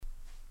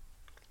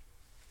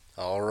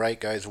All right,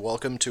 guys,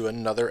 welcome to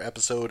another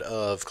episode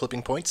of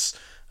Clipping Points.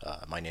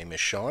 My name is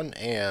Sean,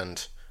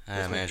 and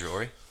I'm Andrew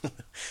Ori.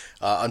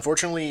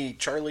 unfortunately,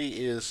 Charlie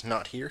is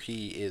not here.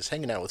 He is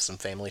hanging out with some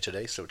family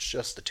today, so it's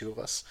just the two of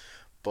us.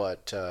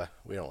 But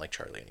we don't like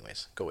Charlie,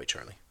 anyways. Go away,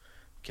 Charlie.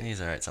 Kidding.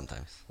 He's alright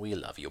sometimes. We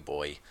love you,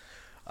 boy.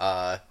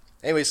 Uh,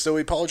 anyways, so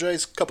we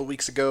apologize. A couple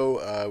weeks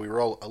ago, we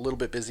were all a little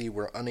bit busy.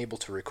 We're unable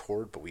to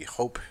record, but we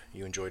hope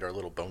you enjoyed our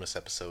little bonus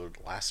episode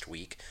last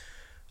week.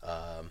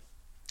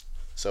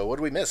 So what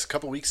did we miss? A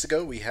couple weeks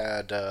ago, we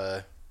had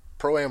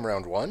Pro-Am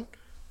Round 1.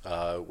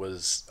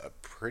 Was a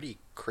pretty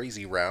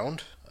crazy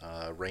round.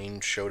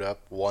 Rain showed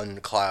up. One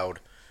cloud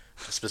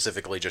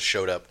specifically just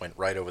showed up, went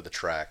right over the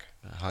track.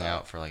 Hung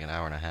out for like an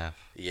hour and a half.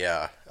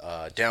 Yeah,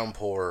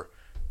 downpour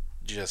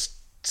just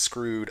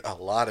screwed a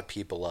lot of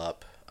people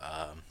up.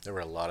 There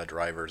were a lot of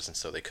drivers, and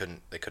so they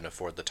couldn't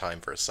afford the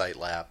time for a sight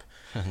lap.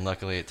 And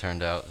luckily, it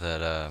turned out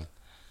that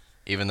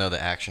even though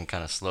the action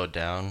kind of slowed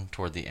down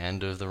toward the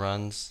end of the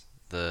runs,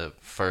 the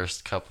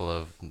first couple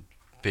of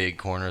big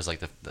corners, like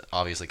the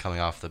obviously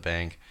coming off the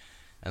bank,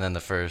 and then the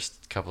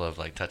first couple of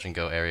like touch and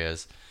go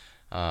areas,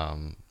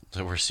 so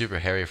were super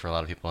hairy for a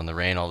lot of people. In the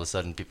rain, all of a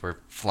sudden, people were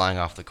flying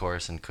off the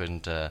course and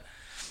couldn't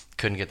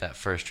get that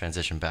first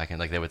transition back in.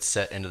 Like they would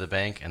set into the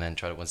bank and then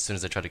try to, as soon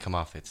as they tried to come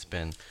off, they'd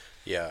spin.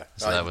 Yeah.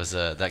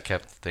 So that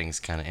kept things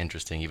kind of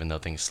interesting. Even though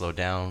things slowed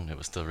down, it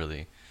was still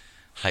really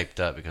hyped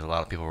up because a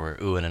lot of people were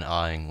oohing and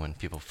ahhing when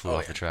people flew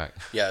off the track.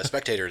 Yeah,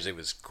 spectators, it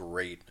was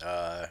great.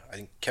 I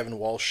think Kevin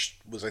Walsh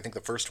was,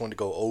 the first one to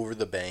go over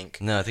the bank.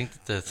 No, I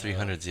think the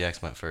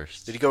 300ZX went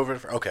first. Did he go over?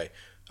 Okay.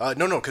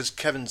 No, because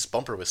Kevin's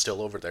bumper was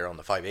still over there on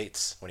the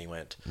 5/8 when he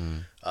went.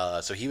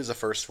 So he was the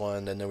first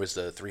one. Then there was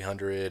the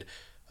 300.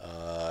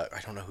 I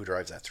don't know who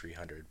drives that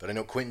 300, but I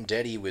know Quentin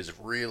Deddy was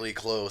really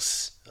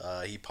close.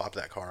 He popped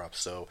that car up,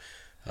 so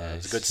it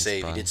was a good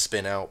save. He did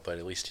spin out, but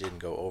at least he didn't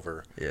go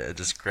over. Yeah, it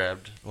just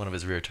grabbed one of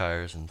his rear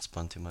tires and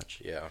spun too much.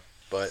 Yeah,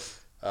 but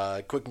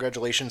quick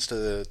congratulations to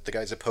the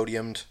guys that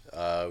podiumed.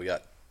 We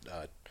got,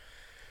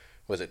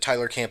 was it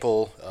Tyler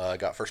Campbell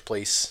got first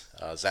place,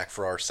 Zach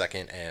Farrar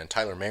second, and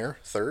Tyler Mayer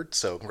third.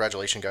 So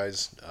congratulations,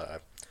 guys.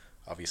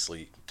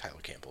 Obviously,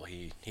 Tyler Campbell,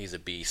 he's a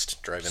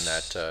beast driving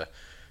that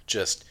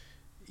just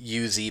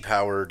UZ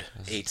powered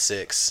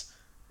 8.6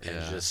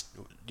 and just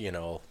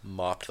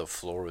mopped the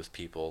floor with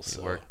people. So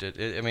it worked.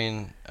 I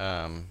mean,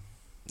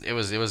 it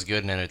was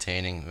good and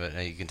entertaining, but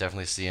you can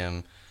definitely see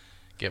him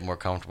get more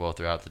comfortable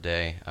throughout the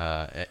day.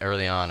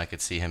 Early on, I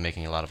could see him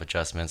making a lot of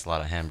adjustments, a lot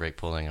of handbrake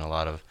pulling, and a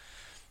lot of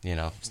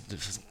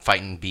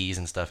fighting bees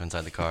and stuff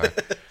inside the car.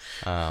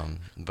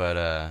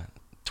 But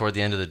toward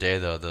the end of the day,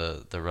 though,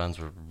 the runs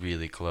were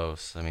really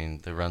close. I mean,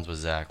 the runs with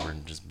Zach were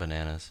just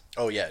bananas.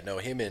 Oh yeah, no,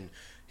 him and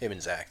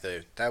Zach,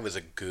 that was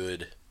a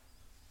good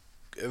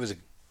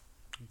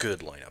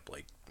lineup.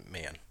 Like,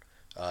 man.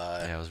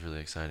 Yeah, it was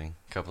really exciting.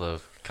 A couple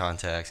of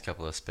contacts, a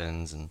couple of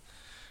spins, and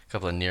a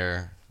couple of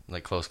near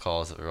close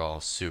calls that were all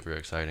super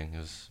exciting. It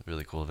was a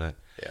really cool event.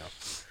 Yeah.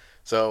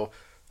 So,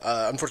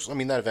 unfortunately, I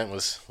mean, that event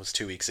was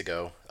 2 weeks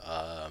ago.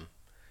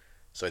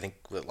 So I think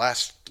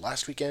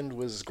last weekend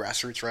was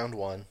Grassroots Round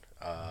 1.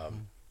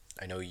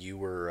 I know you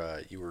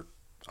were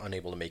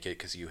unable to make it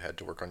because you had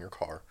to work on your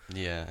car.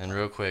 Yeah, and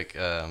real quick,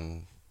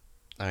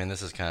 I mean,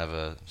 this is kind of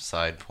a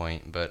side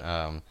point, but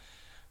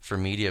for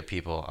media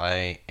people,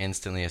 I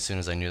instantly, as soon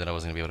as I knew that I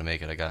wasn't going to be able to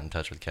make it, I got in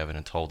touch with Kevin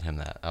and told him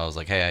that. I was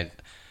like, hey,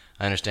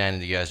 I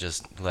understand that you guys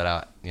just let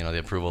out, the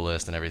approval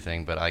list and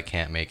everything, but I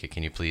can't make it.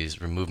 Can you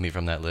please remove me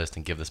from that list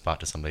and give the spot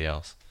to somebody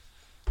else?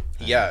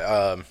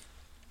 Yeah,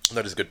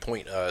 that is a good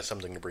point.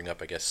 Something to bring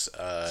up, I guess.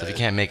 So if you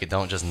can't make it,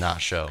 don't just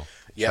not show.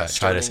 Yeah,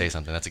 try to say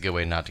something. That's a good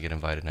way not to get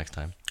invited next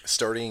time.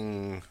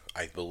 Starting,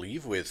 I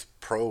believe, with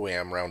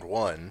Pro-Am Round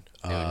 1.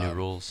 New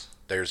rules.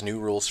 There's new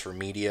rules for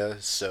media,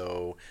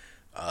 so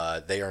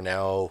they are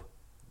now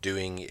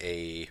doing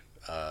a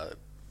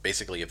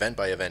basically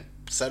event-by-event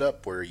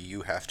setup where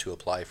you have to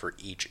apply for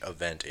each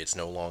event. It's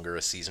no longer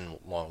a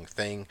season-long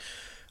thing.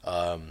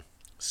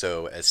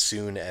 So as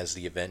soon as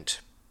the event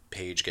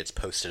page gets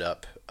posted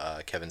up,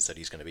 Kevin said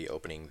he's going to be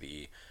opening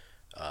the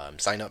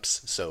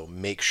sign-ups. So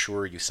make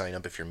sure you sign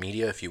up if you're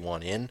media, if you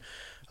want in.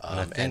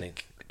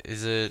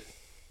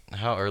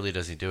 How early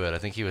does he do it? I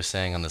think he was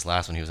saying on this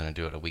last one he was going to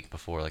do it a week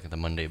before, like the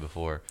Monday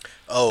before.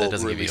 Oh, that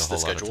doesn't give you a release whole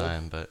the lot of schedule?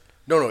 time, but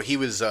No, he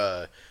was.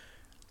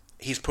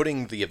 He's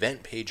putting the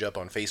event page up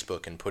on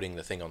Facebook and putting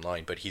the thing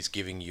online, but he's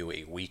giving you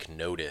a week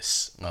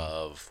notice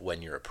of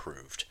when you're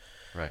approved.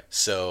 right.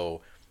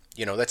 So,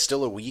 that's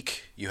still a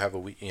week. You have a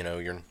week.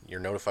 You're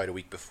notified a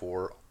week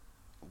before.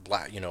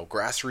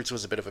 Grassroots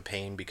was a bit of a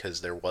pain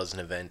because there was an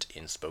event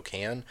in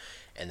Spokane,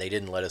 and they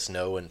didn't let us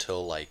know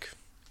until I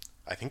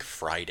think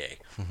Friday.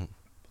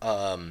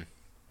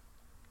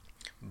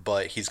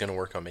 But he's going to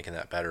work on making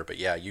that better. But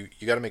yeah, you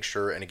got to make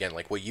sure. And again,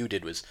 what you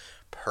did was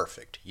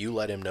perfect. You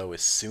let him know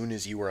as soon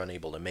as you were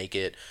unable to make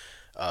it.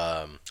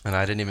 And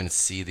I didn't even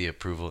see the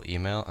approval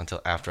email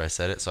until after I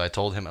said it. So I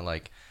told him at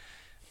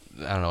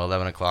I don't know,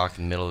 11 o'clock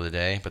in the middle of the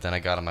day, but then I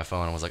got on my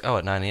phone and was like, oh,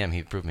 at 9 a.m. he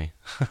approved me.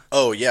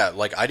 Oh yeah,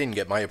 like I didn't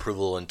get my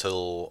approval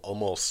until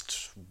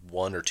almost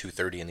 1 or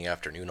 2:30 in the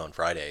afternoon on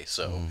Friday.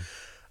 So,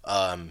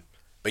 Mm,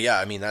 but yeah,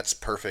 I mean that's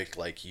perfect.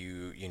 Like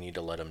you need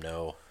to let them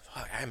know.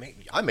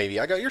 Maybe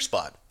I got your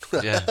spot.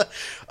 yeah, could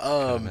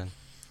have been.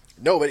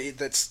 No, but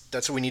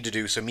that's what we need to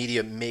do. So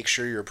media, make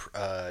sure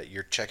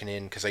you're checking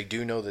in because I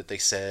do know that they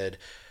said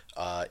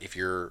if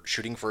you're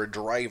shooting for a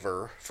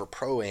driver for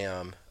pro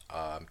am,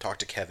 talk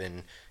to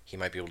Kevin. He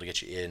might be able to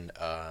get you in.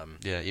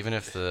 Yeah, even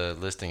if the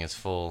listing is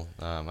full,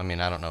 I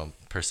mean, I don't know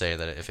per se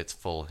that if it's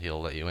full,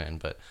 he'll let you in,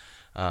 but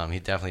he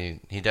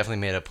definitely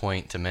made a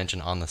point to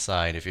mention on the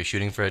side, if you're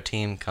shooting for a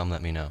team, come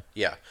let me know.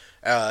 Yeah,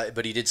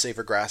 but he did say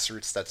for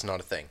grassroots that's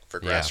not a thing.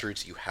 For Yeah,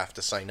 grassroots, you have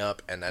to sign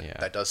up, and that yeah.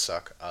 that does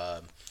suck.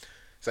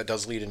 So that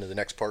does lead into the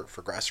next part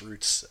for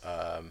grassroots.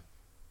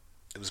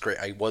 It was great.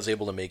 I was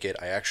able to make it.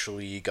 I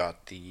actually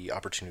got the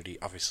opportunity,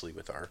 obviously,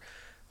 with our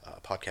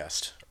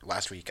podcast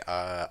last week.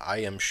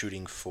 I am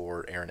shooting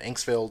for Aaron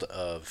Angsfeld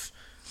of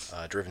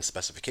Driven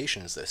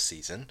Specifications this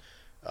season.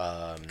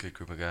 Good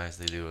group of guys.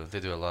 They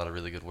do a lot of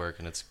really good work,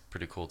 and it's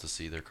pretty cool to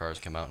see their cars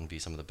come out and be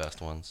some of the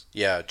best ones.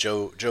 Yeah,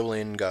 Joe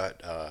Lynn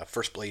got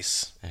first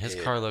place. And his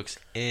car looks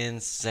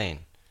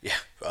insane. Yeah,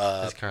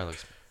 His car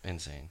looks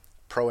insane.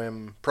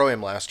 Pro-Am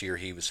last year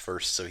he was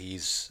first, so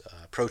he's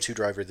Pro 2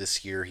 driver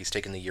this year. He's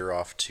taken the year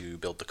off to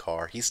build the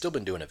car. He's still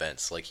been doing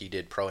events. Like he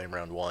did Pro-Am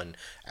round 1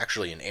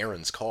 actually in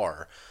Aaron's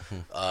car.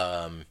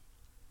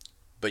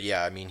 But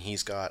yeah, I mean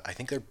I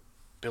think they're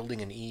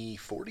building an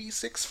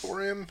E46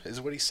 for him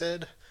is what he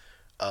said.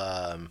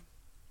 Um,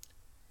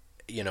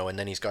 and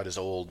then he's got his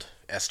old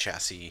S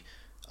chassis,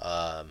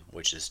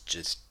 which is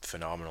just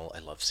phenomenal. I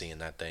love seeing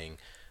that thing.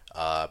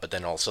 But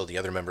then also the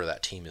other member of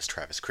that team is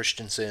Travis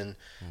Christensen,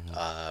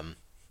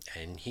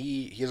 and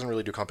he doesn't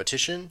really do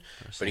competition,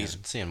 but he's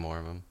Seeing more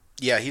of them.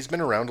 yeah, he's been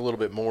around a little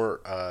bit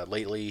more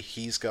lately.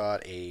 He's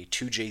got a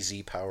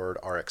 2JZ powered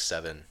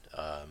RX-7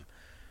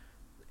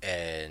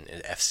 and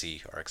an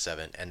FC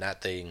RX-7, and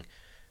that thing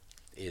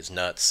is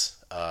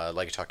nuts.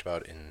 Like I talked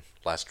about in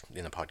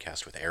the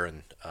podcast with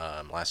Aaron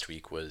last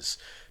week, was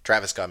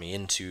Travis got me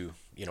into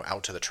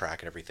out to the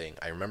track and everything.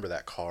 I remember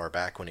that car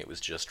back when it was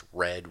just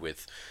red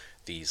with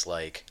these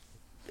like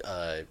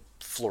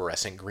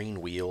fluorescent green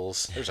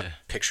wheels. There's a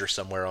picture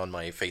somewhere on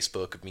my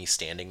Facebook of me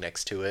standing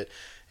next to it,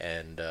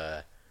 and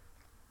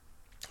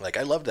like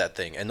I loved that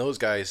thing. And those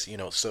guys,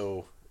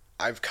 so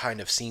I've kind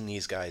of seen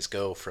these guys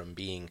go from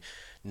being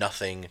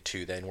nothing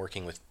to then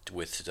working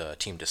with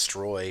Team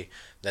Destroy.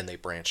 Then they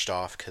branched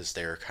off because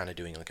they're kind of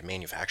doing like a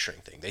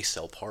manufacturing thing. They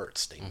sell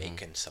parts. They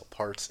make and sell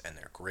parts, and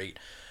they're great.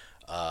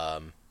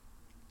 So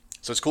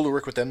it's cool to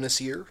work with them this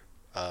year.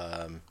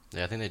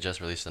 Yeah, I think they just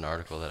released an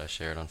article that I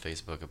shared on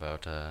Facebook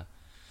about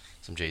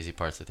some Jay-Z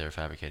parts that they're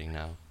fabricating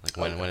now. Like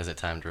when is it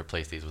time to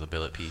replace these with a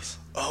billet piece?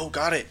 Oh,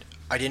 got it.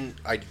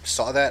 I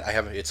saw that. I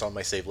haven't. It's on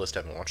my save list. I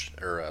haven't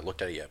watched or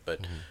looked at it yet.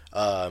 But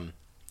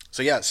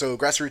so yeah. So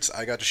grassroots.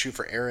 I got to shoot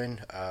for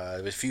Aaron.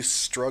 There was a few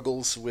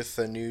struggles with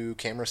the new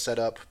camera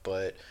setup,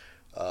 but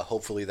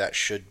hopefully that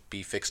should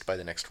be fixed by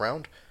the next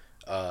round.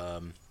 Yeah,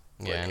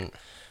 and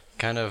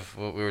kind of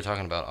what we were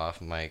talking about off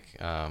mic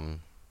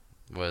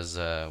was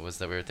that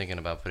we were thinking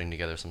about putting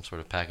together some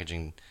sort of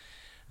packaging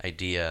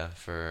idea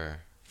for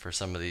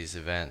some of these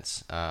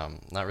events.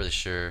 Not really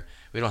sure.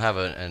 We don't have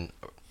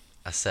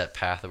a set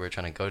path that we're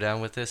trying to go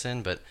down with this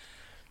in, but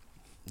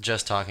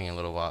just talking a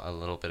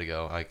little bit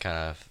ago, I kind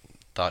of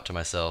thought to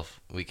myself,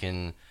 we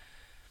can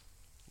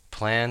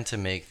plan to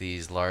make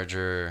these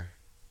larger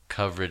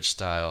coverage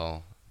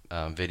style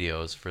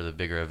videos for the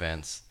bigger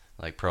events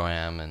like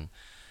Pro-Am and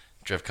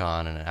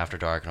DriftCon and After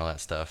Dark and all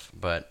that stuff.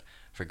 But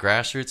for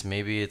grassroots,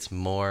 maybe it's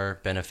more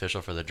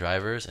beneficial for the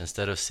drivers,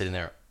 instead of sitting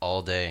there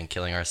all day and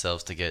killing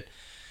ourselves to get,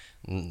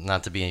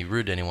 not to be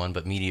rude to anyone,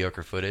 but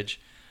mediocre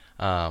footage.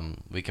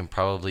 We can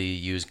probably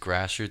use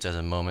grassroots as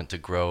a moment to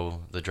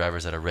grow the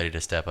drivers that are ready to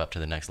step up to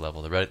the next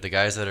level. The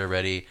guys that are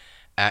ready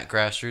at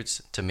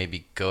grassroots to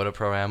maybe go to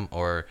Pro-Am,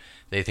 or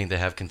they think they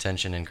have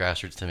contention in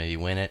grassroots to maybe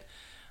win it.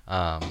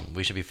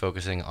 We should be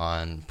focusing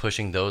on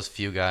pushing those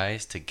few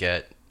guys to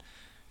get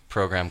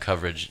program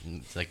coverage,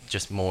 like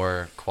just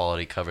more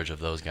quality coverage of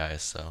those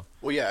guys. So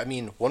Well, yeah. I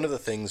mean, one of the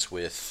things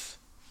with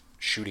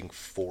shooting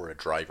for a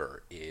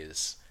driver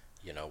is,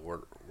 we're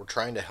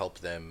trying to help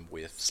them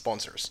with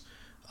sponsors.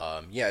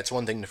 Yeah, it's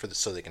one thing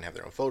so they can have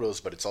their own photos,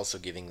 but it's also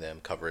giving them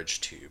coverage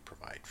to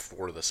provide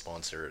for the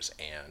sponsors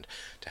and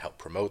to help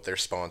promote their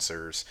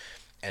sponsors.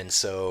 And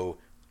so,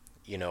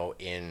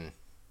 in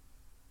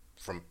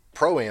from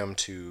Pro-Am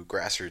to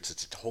grassroots,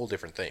 it's a whole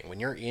different thing. When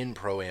you're in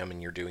Pro-Am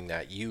and you're doing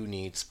that, you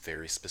need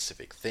very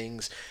specific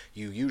things.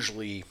 There's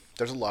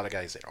a lot of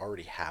guys that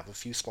already have a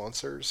few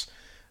sponsors.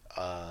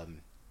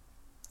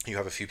 You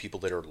have a few people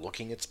that are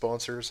looking at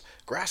sponsors.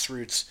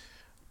 Grassroots,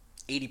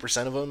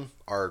 80% of them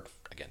are,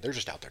 again, they're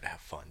just out there to have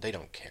fun. They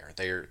don't care.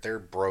 They're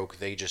broke.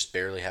 They just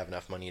barely have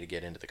enough money to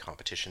get into the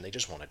competition. They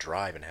just want to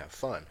drive and have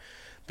fun.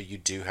 But you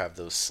do have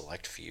those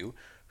select few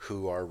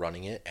who are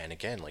running it, and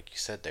again, like you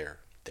said, they're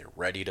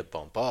ready to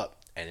bump up,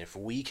 And if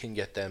we can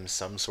get them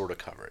some sort of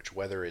coverage,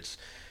 whether it's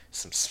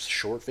some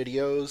short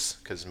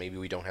videos, because maybe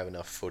we don't have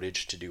enough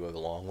footage to do a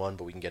long one,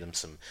 but we can get them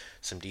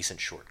some decent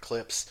short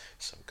clips,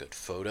 some good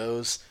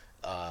photos.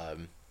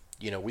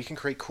 We can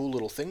create cool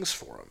little things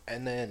for them,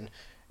 and then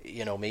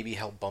maybe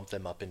help bump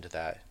them up into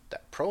that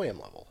pro-am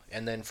level.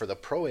 And then for the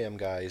pro-am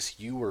guys,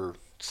 you were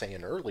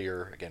saying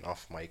earlier, again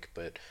off mic,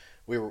 but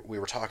we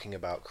were talking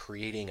about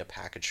creating a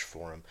package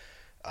for them,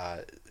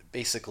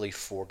 basically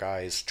for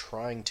guys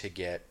trying to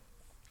get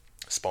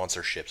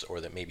sponsorships, or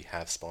that maybe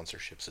have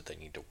sponsorships that they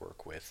need to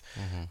work with.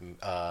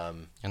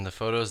 And the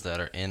photos that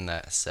are in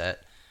that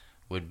set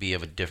would be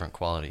of a different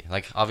quality.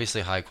 Like,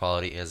 obviously high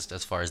quality is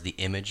as far as the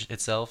image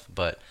itself,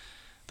 but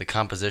the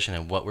composition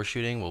and what we're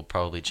shooting will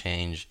probably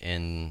change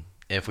in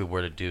if we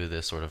were to do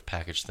this sort of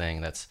package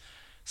thing that's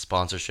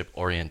sponsorship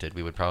oriented.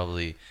 We would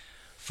probably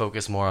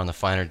focus more on the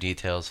finer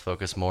details,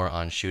 focus more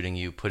on shooting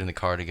you putting the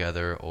car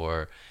together,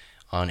 or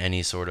on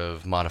any sort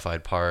of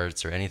modified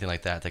parts or anything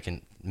like that that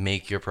can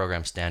make your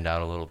program stand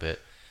out a little bit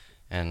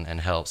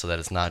and help, so that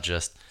it's not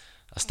just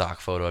a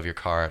stock photo of your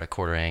car at a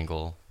quarter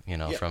angle,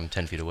 from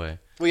 10 feet away.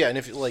 Well, yeah, and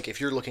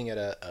if you're looking at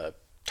a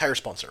tire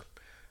sponsor,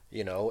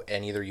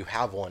 and either you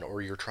have one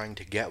or you're trying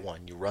to get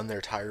one, you run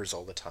their tires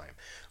all the time,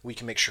 we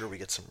can make sure we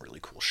get some really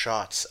cool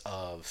shots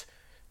of,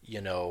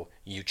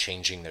 you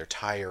changing their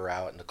tire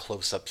out, and the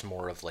close-ups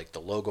more of like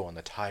the logo on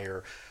the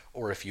tire.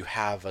 Or if you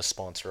have a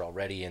sponsor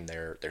already and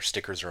their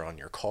stickers are on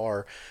your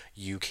car,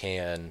 you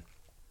can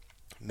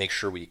make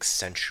sure we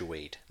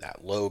accentuate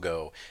that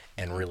logo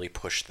and really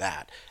push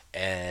that.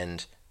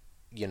 And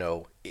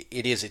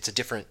it's a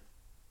different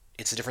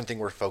thing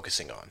we're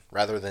focusing on,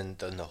 rather than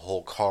the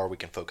whole car. We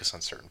can focus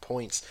on certain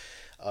points.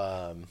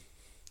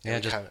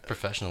 Just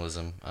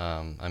professionalism.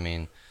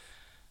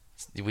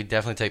 We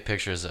definitely take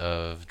pictures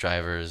of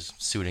drivers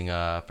suiting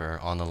up or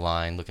on the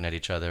line looking at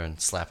each other and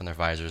slapping their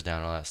visors down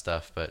and all that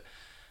stuff, but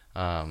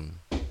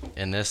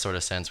in this sort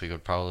of sense, we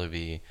would probably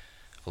be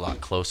a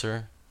lot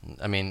closer.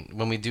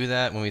 When we do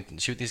that, when we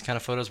shoot these kind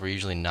of photos, we're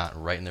usually not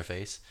right in their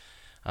face.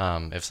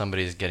 If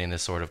somebody's getting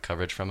this sort of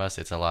coverage from us,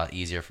 it's a lot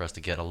easier for us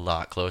to get a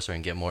lot closer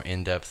and get more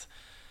in-depth,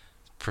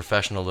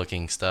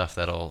 professional-looking stuff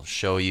that'll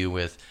show you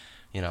with,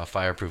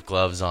 fireproof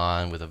gloves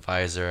on, with a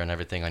visor and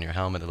everything on your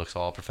helmet that looks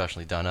all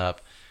professionally done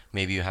up.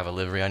 Maybe you have a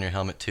livery on your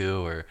helmet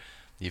too, or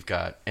you've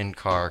got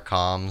in-car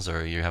comms,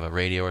 or you have a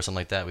radio or something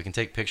like that. We can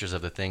take pictures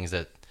of the things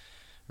that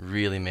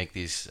really make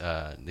these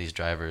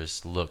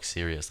drivers look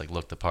serious, like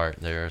look the part.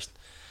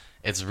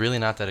 It's really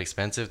not that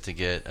expensive to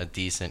get a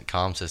decent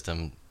comm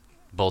system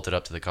bolted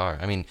up to the car.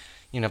 You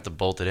don't have to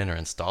bolt it in or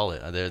install it.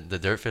 The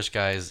Dirtfish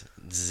guys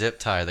zip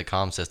tie the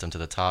comm system to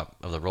the top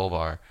of the roll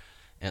bar,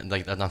 and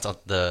like not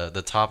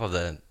the top of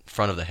the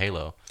front of the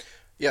halo.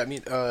 Yeah,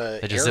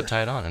 they just zip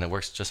tie it on and it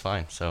works just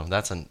fine. So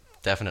that's a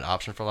definite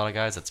option for a lot of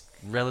guys. It's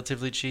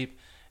relatively cheap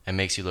and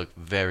makes you look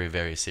very,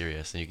 very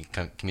serious. And you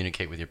can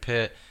communicate with your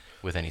pit,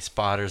 with any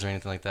spotters or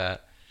anything like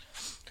that.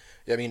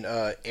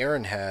 Yeah,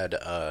 Aaron had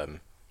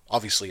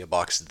obviously a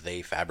box that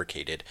they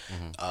fabricated,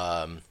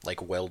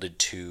 like welded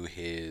to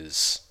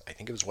his, I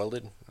think it was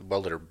welded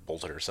or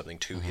bolted or something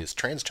to his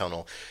trans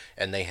tunnel,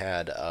 and they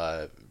had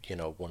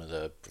one of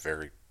the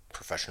very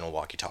professional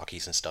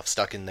walkie-talkies and stuff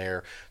stuck in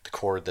there, the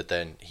cord that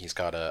then he's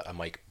got a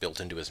mic built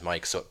into his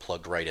mic, so it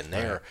plugged right in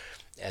there. Right.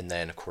 And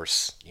then of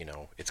course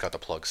it's got the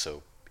plug,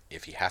 so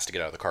if he has to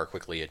get out of the car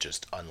quickly, it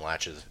just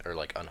unlatches or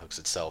like unhooks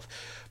itself.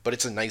 But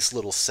it's a nice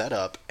little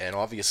setup, and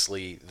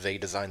obviously they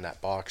designed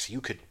that box.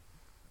 You could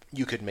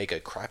make a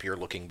crappier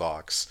looking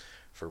box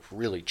for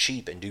really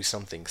cheap and do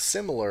something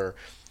similar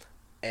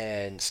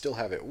and still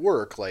have it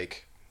work.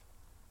 Like,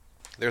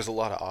 there's a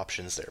lot of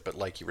options there, but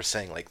like you were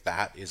saying, like,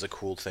 that is a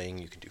cool thing.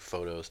 You can do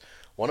photos.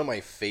 One of my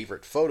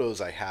favorite photos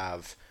I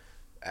have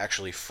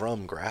actually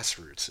from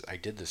Grassroots, I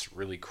did this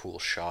really cool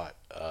shot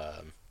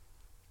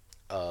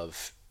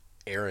of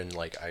Aaron.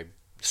 Like, I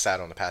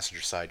sat on the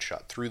passenger side,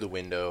 shot through the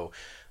window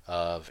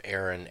of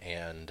Aaron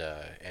and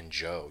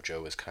Joe.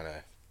 Joe was kind of,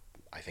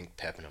 I think,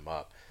 pepping him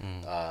up.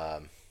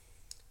 I'm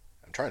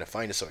trying to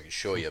find it so I can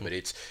show you, but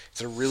it's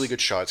a really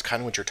good shot. It's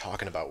kind of what you're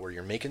talking about, where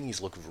you're making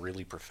these look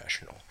really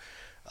professional.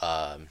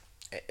 And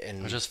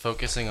we're just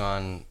focusing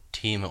on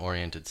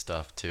team-oriented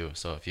stuff too.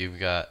 So if you've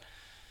got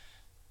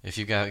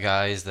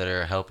guys that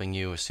are helping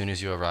you as soon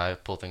as you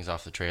arrive, pull things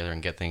off the trailer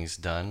and get things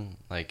done,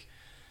 like,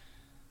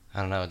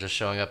 I don't know, just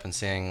showing up and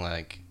seeing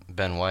like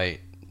Ben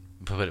White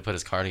put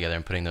his car together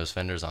and putting those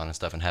fenders on and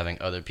stuff, and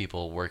having other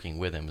people working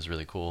with him is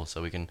really cool.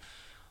 So we can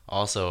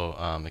also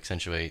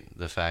accentuate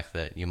the fact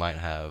that you might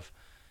have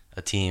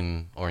a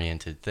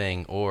team-oriented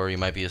thing, or you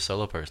might be a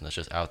solo person that's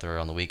just out there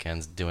on the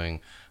weekends doing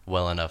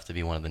well enough to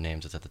be one of the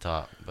names that's at the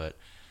top. But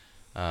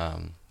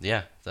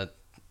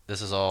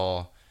this is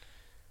all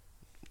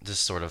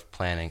just sort of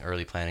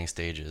early planning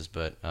stages.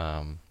 But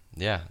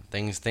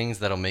things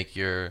that'll make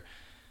your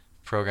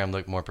program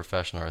look more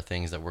professional are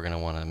things that we're going to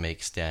want to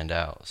make stand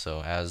out.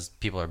 So as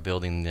people are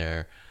building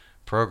their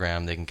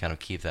program, they can kind of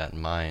keep that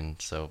in mind.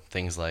 So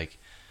things like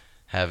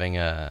having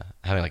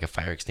like a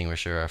fire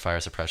extinguisher or a fire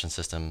suppression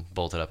system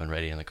bolted up and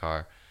ready in the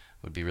car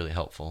would be really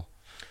helpful.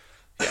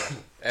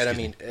 And I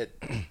mean,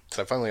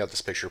 so I finally got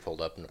this picture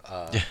pulled up. And,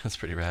 Yeah, that's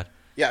pretty rad.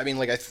 yeah, I mean,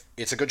 like,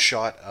 it's a good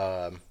shot.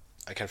 I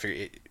kind of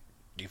figure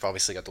you've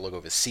obviously got the logo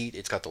of his seat.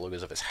 It's got the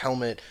logos of his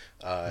helmet.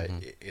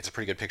 It's a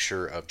pretty good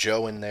picture of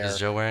Joe in there. Is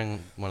Joe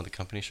wearing one of the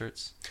company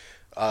shirts?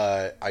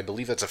 I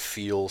believe that's a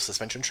Feel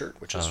suspension shirt,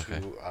 which is okay.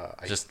 who.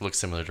 Just looks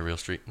similar to Real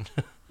Street.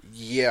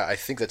 Yeah, I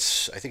think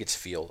it's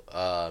Feel.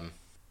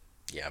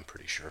 Yeah, I'm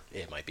pretty sure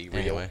it might be Real.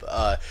 Anyway.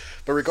 But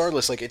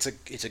regardless, like it's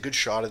a good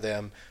shot of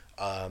them.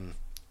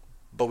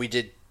 But we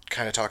did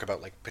kind of talk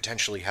about like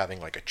potentially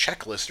having like a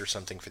checklist or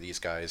something for these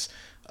guys.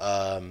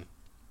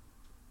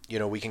 You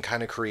know, we can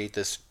kind of create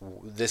this.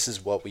 This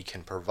is what we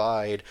can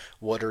provide.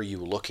 What are you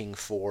looking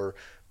for?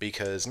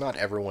 Because not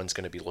everyone's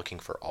going to be looking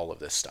for all of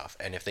this stuff.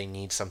 And if they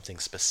need something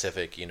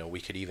specific, you know, we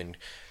could even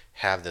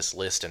have this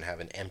list and have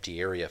an empty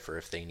area for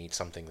if they need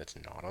something that's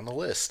not on the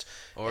list.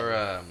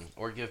 Or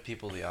give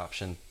people the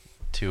option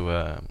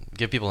to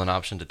give people an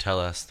option to tell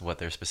us what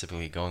they're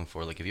specifically going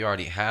for. Like if you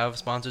already have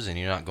sponsors and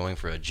you're not going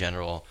for a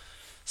general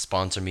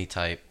sponsor me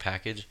type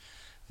package,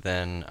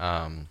 then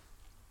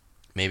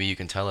maybe you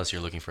can tell us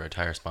you're looking for a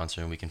tire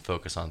sponsor and we can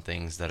focus on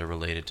things that are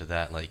related to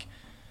that, like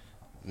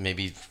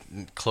maybe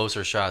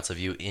closer shots of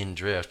you in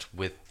drift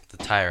with the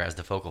tire as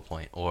the focal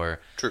point,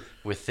 or True.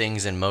 with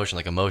things in motion,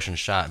 like a motion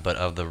shot, but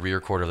of the rear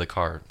quarter of the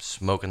car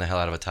smoking the hell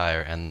out of a tire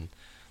and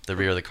the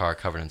rear of the car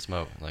covered in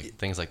smoke. Like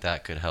things like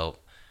that could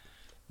help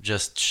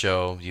just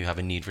show you have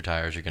a need for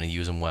tires, you're going to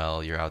use them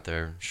well, you're out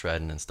there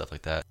shredding and stuff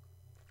like that.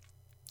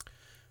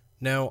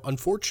 Now,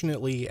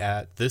 unfortunately,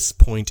 at this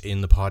point in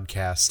the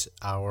podcast,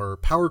 our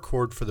power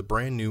cord for the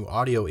brand new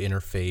audio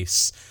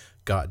interface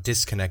got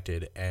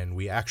disconnected, and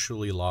we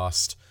actually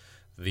lost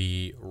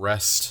the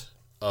rest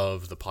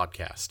of the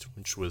podcast,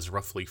 which was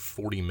roughly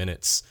 40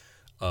 minutes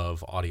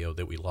of audio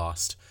that we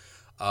lost.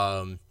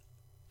 Now,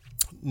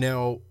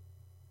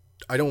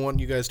 I don't want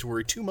you guys to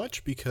worry too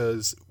much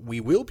because we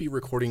will be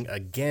recording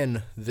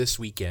again this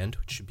weekend,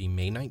 which should be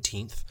May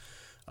 19th.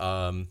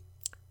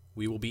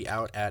 We will be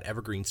out at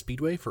Evergreen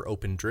Speedway for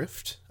Open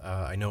Drift.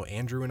 I know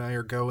Andrew and I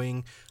are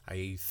going.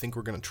 I think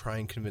we're going to try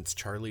and convince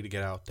Charlie to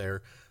get out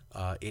there.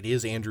 It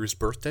is Andrew's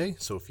birthday,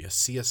 so if you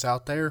see us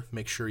out there,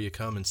 make sure you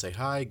come and say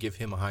hi, give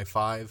him a high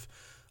five.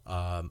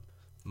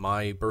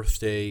 My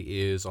birthday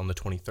is on the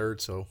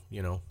 23rd, so,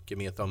 you know, give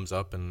me a thumbs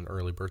up and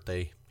early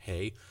birthday,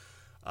 hey.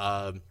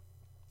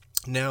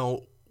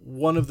 Now,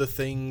 one of the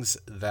things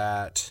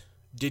that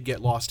did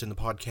get lost in the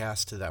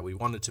podcast that we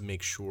wanted to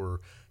make sure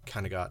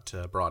kind of got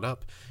brought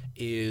up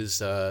is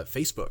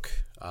Facebook.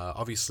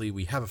 Obviously,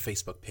 we have a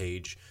Facebook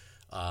page.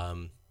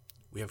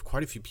 We have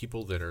quite a few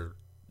people that are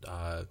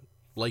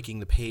liking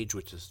the page,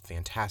 which is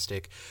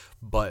fantastic,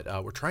 but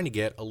we're trying to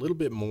get a little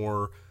bit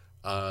more,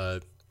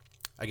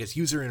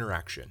 user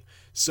interaction.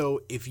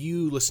 So if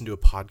you listen to a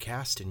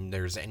podcast and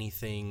there's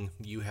anything,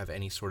 you have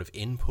any sort of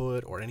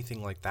input or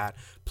anything like that,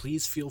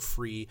 please feel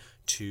free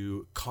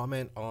to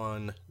comment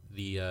on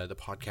the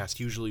podcast.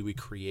 Usually we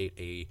create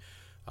a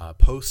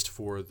post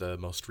for the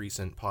most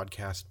recent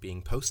podcast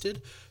being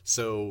posted.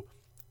 So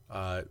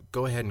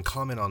go ahead and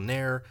comment on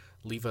there.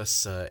 Leave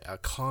us a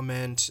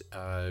comment,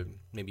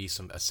 maybe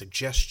a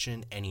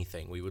suggestion,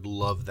 anything. We would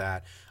love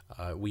that.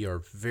 We are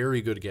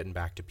very good at getting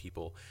back to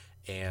people.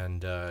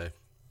 And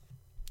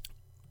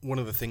one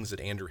of the things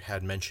that Andrew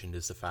had mentioned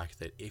is the fact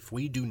that if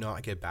we do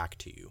not get back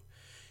to you,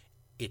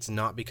 it's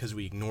not because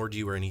we ignored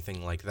you or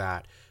anything like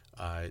that.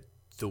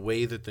 The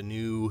way that the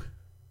new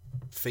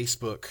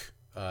Facebook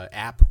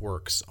app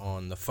works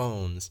on the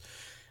phones,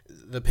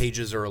 the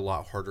pages are a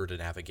lot harder to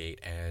navigate,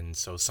 and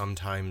so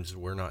sometimes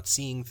we're not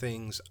seeing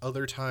things.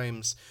 Other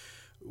times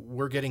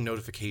we're getting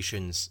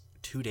notifications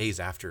 2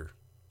 days after.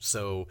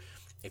 So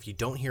if you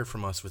don't hear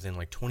from us within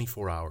like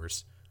 24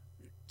 hours,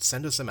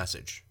 send us a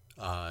message.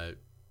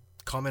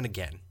 Comment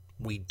again.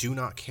 We do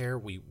not care.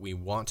 We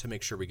want to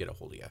make sure we get a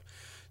hold of you.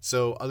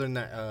 So other than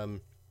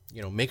that,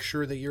 make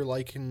sure that you're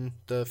liking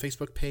the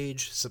Facebook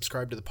page,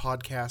 subscribe to the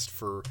podcast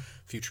for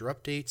future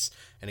updates.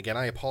 And again,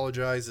 I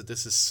apologize that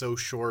this is so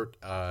short.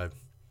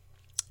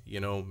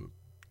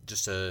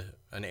 Just an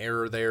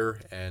error there,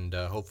 and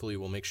hopefully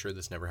we'll make sure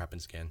this never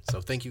happens again. So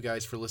thank you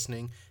guys for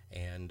listening,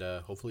 and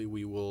hopefully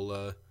we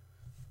will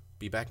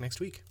be back next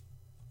week.